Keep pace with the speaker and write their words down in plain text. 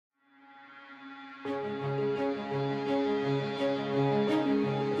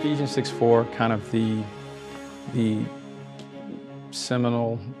Ephesians 6:4, kind of the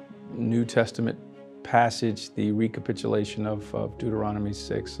seminal New Testament passage, the recapitulation of Deuteronomy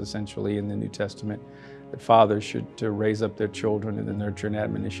 6, essentially in the New Testament, that fathers should to raise up their children in the nurture and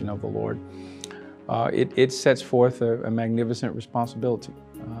admonition of the Lord. It sets forth a magnificent responsibility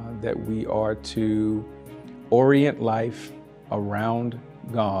that we are to orient life around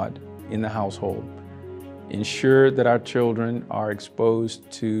God in the household. Ensure that our children are exposed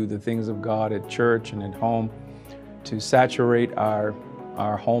to the things of God at church and at home, to saturate our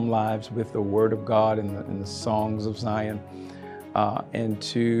home lives with the Word of God and the songs of Zion, and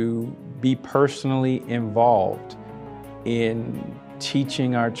to be personally involved in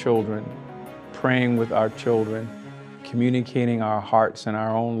teaching our children, praying with our children, communicating our hearts and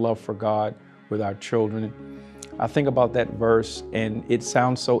our own love for God with our children. I think about that verse and it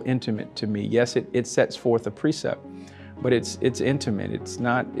sounds so intimate to me. Yes, it sets forth a precept, but it's intimate. It's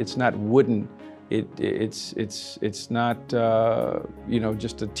not wooden. It's not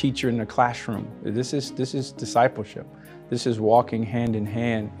just a teacher in a classroom. This is discipleship. This is walking hand in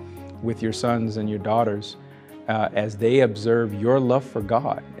hand with your sons and your daughters as they observe your love for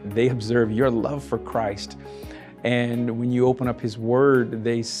God. They observe your love for Christ. And when you open up His Word,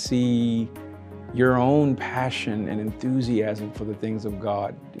 they see your own passion and enthusiasm for the things of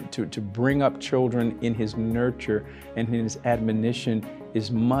God. To bring up children in His nurture and in His admonition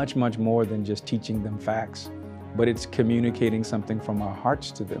is much, much more than just teaching them facts, but it's communicating something from our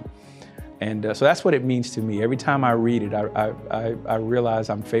hearts to them. And so that's what it means to me. Every time I read it, I realize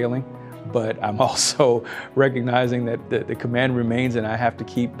I'm failing, but I'm also recognizing that the command remains and I have to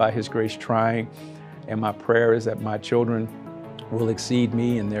keep, by His grace, trying. And my prayer is that my children will exceed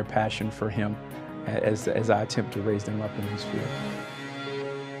me in their passion for Him as I attempt to raise them up in His fear.